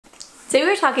Today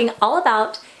we're talking all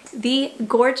about the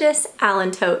gorgeous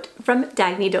Allyn Tote from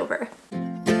Dagne Dover.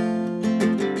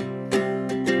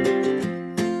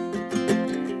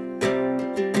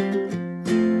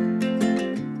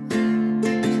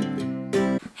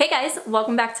 Hey guys,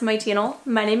 welcome back to my channel.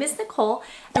 My name is Nicole,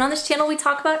 and on this channel we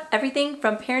talk about everything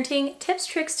from parenting, tips,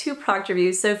 tricks, to product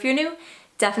reviews. So if you're new,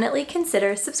 definitely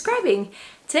consider subscribing.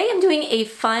 Today I'm doing a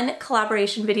fun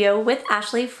collaboration video with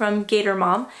Ashley from Gator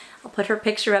Mom. I'll put her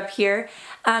picture up here.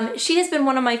 She has been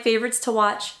one of my favorites to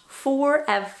watch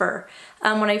forever.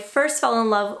 When I first fell in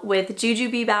love with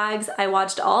Jujube bags, I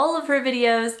watched all of her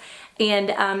videos,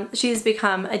 and she has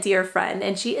become a dear friend.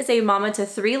 And she is a mama to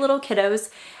 3 little kiddos.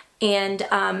 And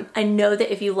I know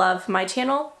that if you love my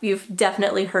channel, you've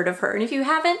definitely heard of her. And if you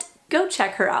haven't, go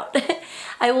check her out.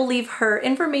 I will leave her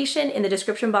information in the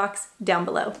description box down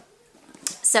below.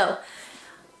 So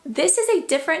this is a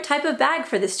different type of bag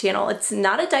for this channel. It's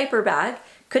not a diaper bag.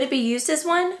 Could it be used as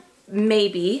one?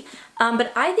 Maybe.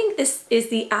 But I think this is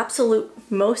the absolute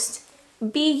most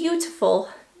beautiful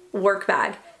work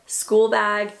bag, school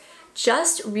bag,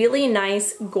 just really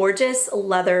nice, gorgeous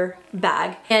leather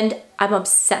bag. And I'm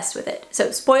obsessed with it.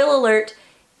 So spoiler alert,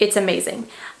 it's amazing.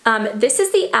 This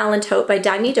is the Allyn Tote by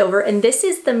Dagne Dover, and this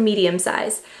is the medium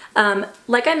size.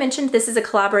 Like I mentioned, this is a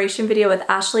collaboration video with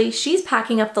Ashley. She's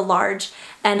packing up the large,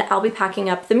 and I'll be packing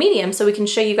up the medium, so we can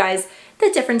show you guys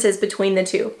the differences between the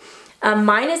two.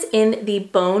 Mine is in the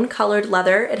bone colored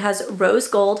leather. It has rose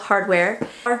gold hardware.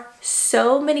 There are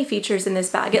so many features in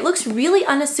this bag. It looks really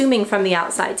unassuming from the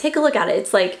outside. Take a look at it.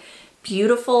 It's like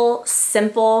beautiful,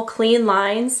 simple, clean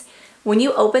lines. When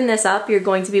you open this up, you're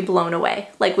going to be blown away,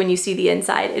 like when you see the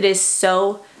inside. It is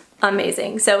so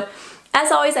amazing. So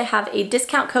as always, I have a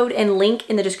discount code and link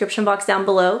in the description box down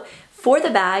below for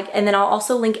the bag, and then I'll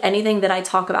also link anything that I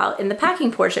talk about in the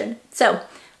packing portion. So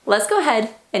let's go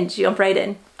ahead and jump right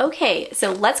in. Okay,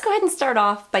 so let's go ahead and start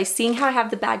off by seeing how I have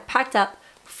the bag packed up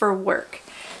for work.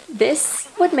 This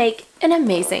would make an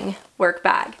amazing work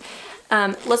bag.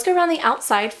 Let's go around the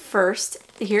outside first.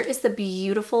 Here is the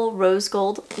beautiful rose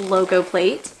gold logo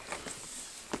plate.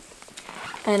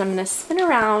 And I'm gonna spin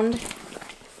around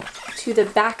to the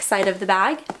back side of the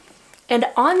bag. And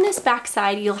on this back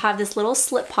side, you'll have this little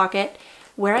slip pocket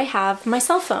where I have my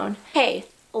cell phone. Hey,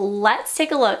 let's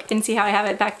take a look and see how I have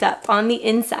it backed up on the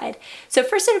inside. So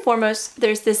first and foremost,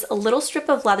 there's this little strip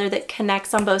of leather that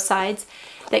connects on both sides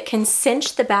that can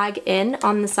cinch the bag in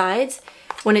on the sides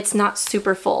when it's not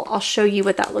super full. I'll show you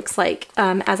what that looks like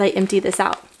as I empty this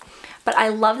out. But I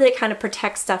love that it kind of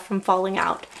protects stuff from falling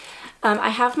out. I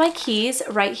have my keys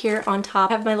right here on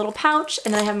top. I have my little pouch,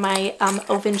 and then I have my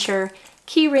Oventure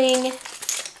key ring.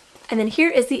 And then here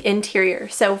is the interior.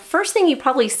 So first thing you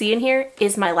probably see in here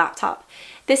is my laptop.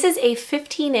 This is a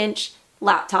 15-inch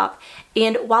laptop,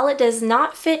 and while it does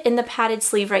not fit in the padded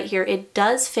sleeve right here, it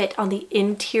does fit on the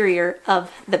interior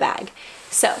of the bag.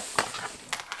 So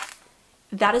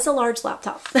that is a large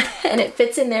laptop and it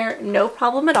fits in there no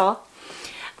problem at all.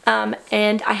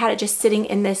 And I had it just sitting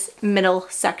in this middle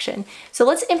section. So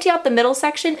let's empty out the middle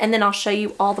section, and then I'll show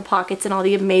you all the pockets and all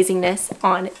the amazingness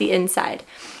on the inside.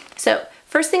 So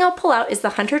first thing I'll pull out is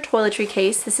the Hunter toiletry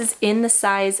case. This is in the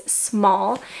size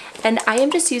small, and I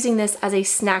am just using this as a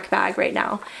snack bag right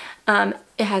now.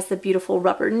 It has the beautiful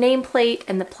rubber nameplate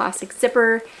and the plastic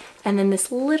zipper, and then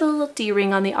this little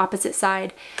D-ring on the opposite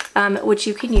side, which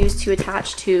you can use to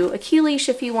attach to a key leash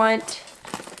if you want,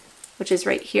 which is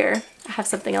right here. I have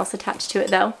something else attached to it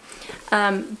though.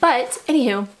 But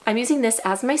anywho, I'm using this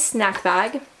as my snack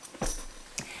bag.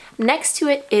 Next to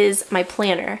it is my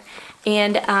planner.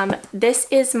 And this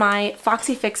is my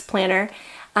Foxy Fix planner.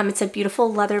 It's a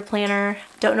beautiful leather planner.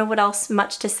 Don't know what else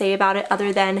much to say about it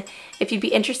other than if you'd be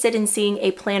interested in seeing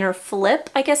a planner flip,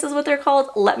 I guess is what they're called,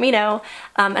 let me know,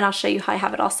 and I'll show you how I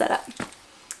have it all set up.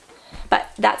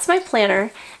 But that's my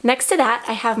planner. Next to that,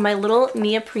 I have my little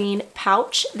neoprene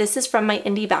pouch. This is from my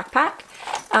Indie backpack,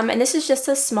 and this is just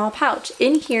a small pouch.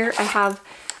 In here, I have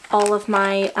all of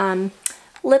my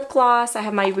lip gloss. I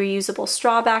have my reusable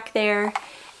straw back there,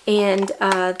 and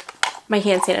my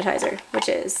hand sanitizer, which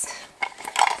is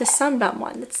the Sunbum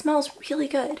one that smells really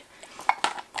good.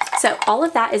 So all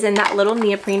of that is in that little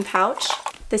neoprene pouch.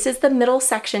 This is the middle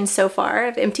section so far.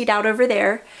 I've emptied out over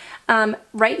there.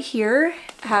 Right here,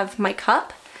 I have my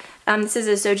cup. This is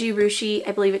a Zoji Rushi.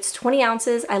 I believe it's 20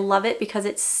 ounces. I love it because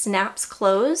it snaps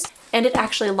closed and it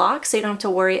actually locks, so you don't have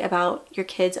to worry about your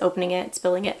kids opening it,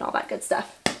 spilling it, and all that good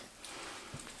stuff.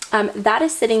 That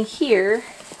is sitting here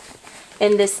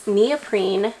in this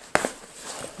neoprene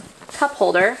cup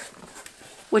holder,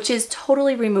 which is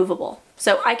totally removable.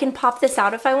 So I can pop this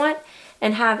out if I want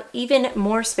and have even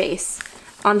more space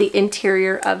on the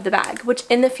interior of the bag, which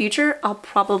in the future I'll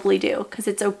probably do because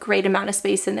it's a great amount of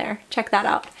space in there. Check that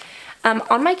out.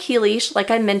 On my key leash,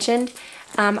 like I mentioned,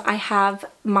 I have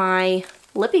my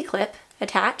lippy clip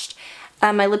attached.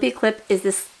 My lippy clip is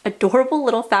this adorable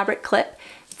little fabric clip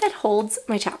that holds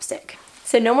my chapstick.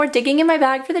 So no more digging in my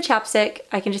bag for the chapstick.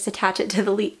 I can just attach it to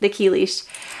the key leash.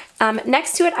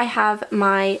 Next to it, I have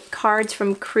my cards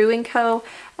from Crew & Co.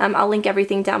 I'll link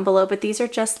everything down below, but these are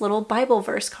just little Bible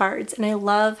verse cards, and I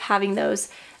love having those.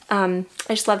 I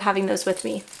just love having those with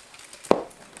me.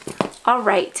 All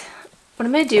right, what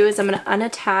I'm gonna do is I'm gonna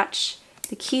unattach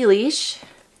the key leash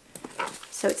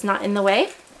so it's not in the way.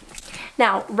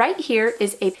 Now, right here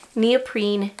is a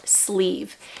neoprene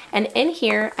sleeve, and in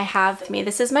here I have,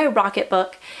 this is my Rocket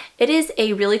book. It is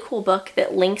a really cool book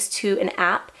that links to an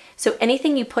app, so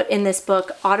anything you put in this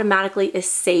book automatically is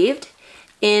saved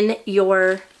in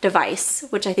your device,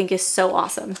 which I think is so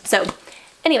awesome. So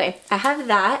anyway, I have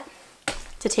that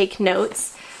to take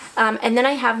notes, and then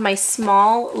I have my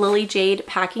small Lily Jade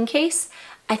packing case.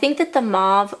 I think that the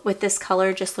mauve with this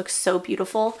color just looks so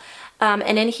beautiful.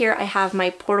 And in here I have my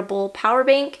portable power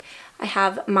bank. I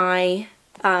have my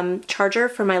charger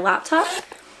for my laptop.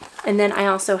 And then I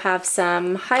also have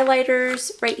some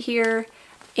highlighters right here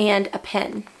and a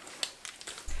pen.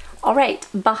 All right,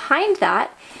 behind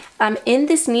that, in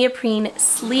this neoprene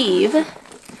sleeve,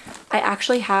 I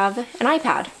actually have an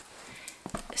iPad.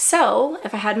 So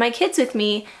if I had my kids with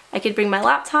me, I could bring my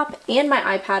laptop and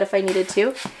my iPad if I needed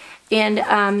to.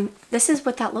 And this is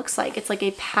what that looks like. It's like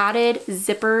a padded,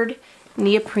 zippered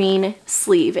neoprene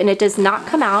sleeve, and it does not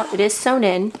come out. It is sewn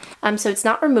in, so it's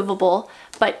not removable,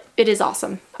 but it is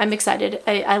awesome. I'm excited.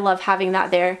 I love having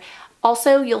that there.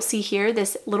 Also, you'll see here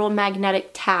this little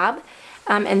magnetic tab,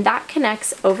 and that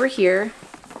connects over here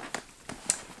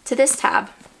to this tab.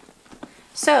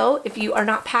 So if you are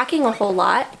not packing a whole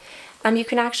lot, you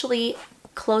can actually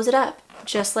close it up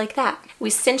just like that.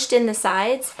 We cinched in the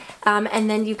sides, and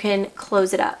then you can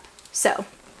close it up. So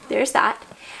there's that.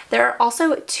 There are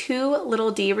also 2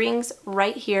 little D-rings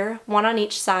right here, one on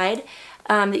each side,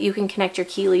 that you can connect your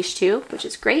key leash to, which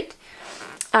is great.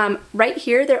 Right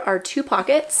here there are 2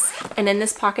 pockets, and in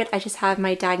this pocket I just have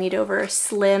my Dagne over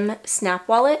slim snap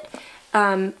wallet,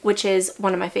 which is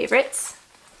one of my favorites.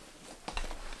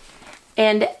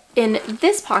 And in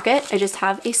this pocket I just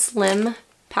have a slim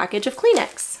package of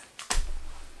Kleenex.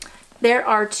 There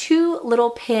are 2 little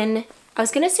pin, I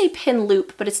was gonna say pin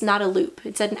loop, but it's not a loop.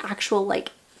 It's an actual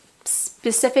like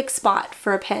specific spot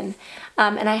for a pin.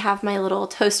 And I have my little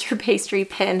toaster pastry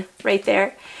pin right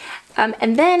there.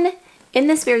 And then in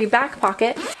this very back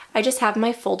pocket, I just have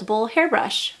my foldable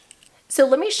hairbrush. So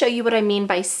let me show you what I mean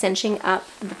by cinching up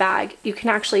the bag. You can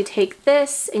actually take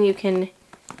this and you can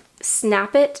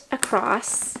snap it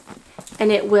across,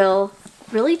 and it will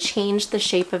really change the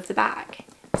shape of the bag.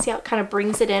 See how it kind of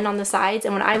brings it in on the sides?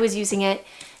 And when I was using it,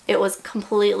 it was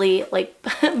completely like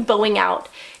bowing out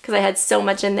because I had so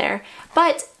much in there.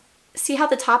 But see how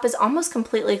the top is almost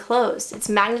completely closed. It's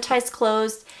magnetized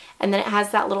closed, and then it has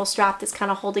that little strap that's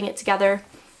kind of holding it together.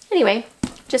 Anyway,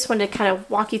 just wanted to kind of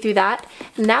walk you through that.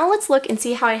 Now let's look and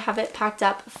see how I have it packed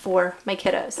up for my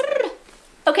kiddos.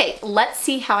 Okay, let's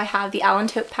see how I have the Allyn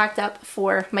Tote packed up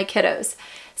for my kiddos.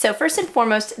 So first and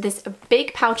foremost, this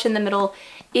big pouch in the middle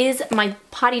is my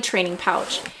potty training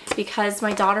pouch because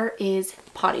my daughter is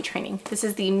potty training. This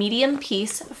is the medium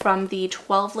piece from the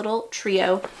 12 Little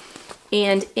Trio.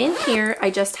 And in here, I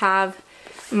just have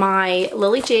my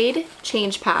Lily Jade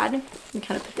change pad. Let me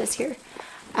kind of put this here.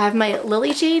 I have my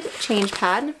Lily Jade change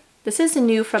pad. This is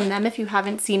new from them if you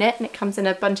haven't seen it, and it comes in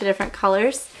a bunch of different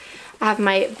colors. I have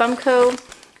my Bumco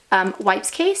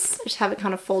wipes case. I just have it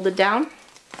kind of folded down.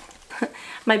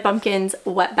 My Bumpkins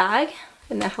wet bag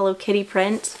in the Hello Kitty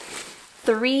print.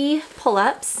 3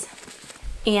 pull-ups,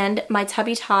 and my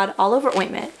Tubby Todd all over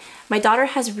ointment. My daughter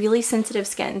has really sensitive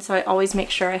skin, so I always make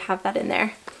sure I have that in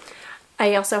there.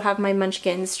 I also have my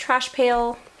Munchkins trash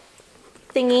pail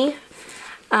thingy.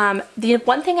 The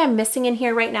one thing I'm missing in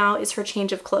here right now is her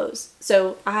change of clothes.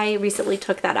 So I recently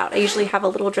took that out. I usually have a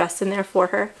little dress in there for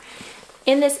her.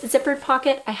 In this zippered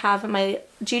pocket, I have my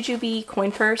Jujubee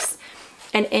coin purse.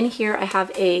 And in here I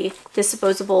have a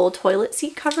disposable toilet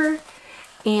seat cover.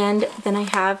 And then I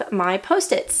have my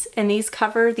Post-its. And these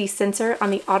cover the sensor on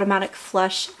the automatic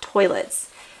flush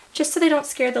toilets, just so they don't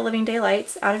scare the living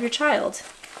daylights out of your child.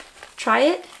 Try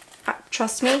it.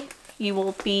 Trust me, you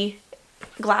will be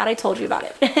glad I told you about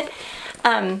it.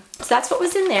 So that's what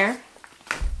was in there.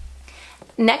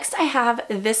 Next I have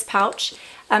this pouch.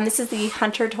 This is the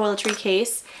Hunter toiletry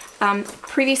case.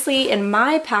 Previously in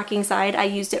my packing side I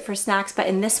used it for snacks, but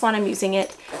in this one I'm using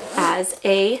it as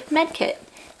a med kit.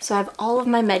 So I have all of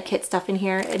my med kit stuff in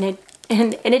here, and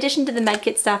in addition to the med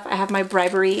kit stuff, I have my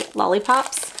bribery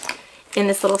lollipops in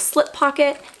this little slip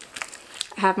pocket.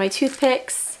 I have my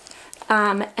toothpicks,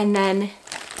 and then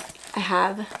I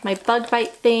have my bug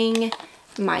bite thing,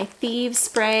 my thieves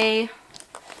spray,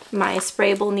 my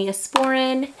sprayable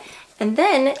Neosporin, and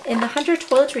then in the Hunter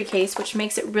toiletry case, which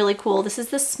makes it really cool, this is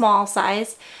the small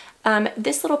size,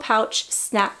 this little pouch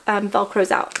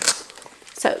velcros out.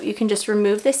 So you can just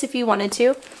remove this if you wanted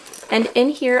to. And in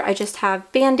here, I just have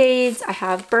Band-Aids, I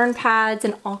have burn pads,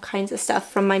 and all kinds of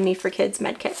stuff from my Me for Kids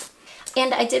med kit.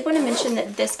 And I did want to mention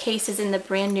that this case is in the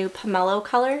brand new pomelo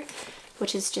color,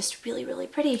 which is just really, really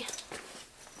pretty.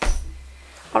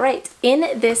 All right,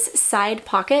 in this side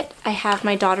pocket, I have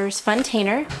my daughter's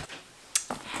Funtainer.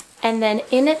 And then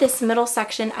in this middle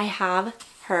section, I have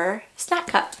her snack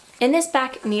cup. In this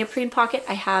back neoprene pocket,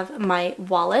 I have my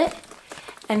wallet.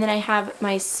 And then I have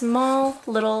my small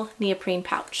little neoprene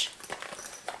pouch.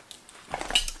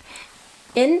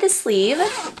 In the sleeve,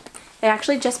 I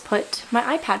actually just put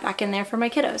my iPad back in there for my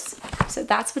kiddos. So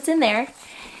that's what's in there.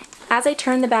 As I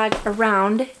turn the bag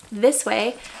around this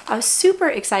way, I was super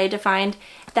excited to find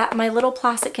that my little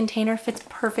plastic container fits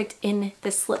perfect in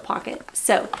this slip pocket.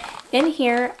 So in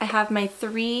here, I have my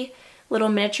 3 little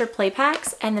miniature play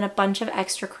packs and then a bunch of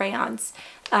extra crayons.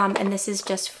 And this is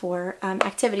just for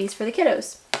activities for the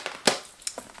kiddos.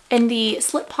 In the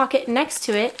slip pocket next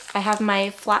to it, I have my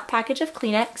flat package of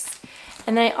Kleenex.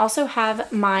 And then I also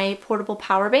have my portable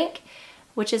power bank,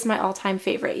 which is my all-time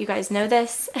favorite. You guys know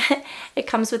this. It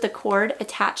comes with a cord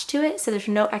attached to it, so there's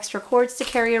no extra cords to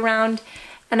carry around.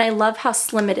 And I love how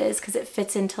slim it is because it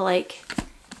fits into like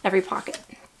every pocket.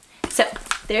 So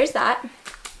there's that.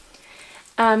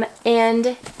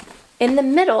 And in the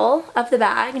middle of the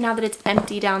bag, now that it's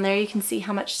empty down there, you can see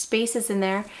how much space is in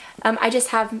there. I just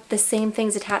have the same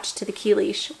things attached to the key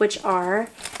leash, which are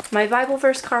my Bible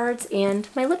verse cards and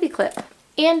my lippy clip.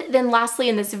 And then lastly,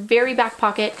 in this very back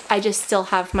pocket, I just still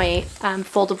have my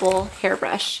foldable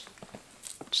hairbrush,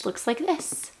 which looks like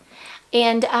this.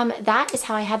 And that is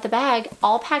how I had the bag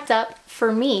all packed up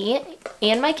for me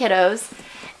and my kiddos.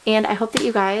 And I hope that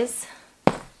you guys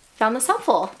found this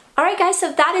helpful. All right, guys,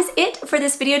 so that is it for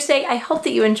this video today. I hope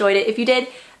that you enjoyed it. If you did,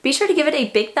 be sure to give it a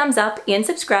big thumbs up and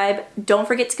subscribe. Don't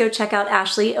forget to go check out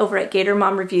Ashley over at Gator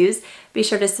Mom Reviews. Be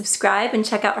sure to subscribe and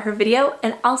check out her video,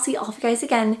 and I'll see all of you guys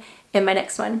again in my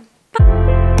next one. Bye.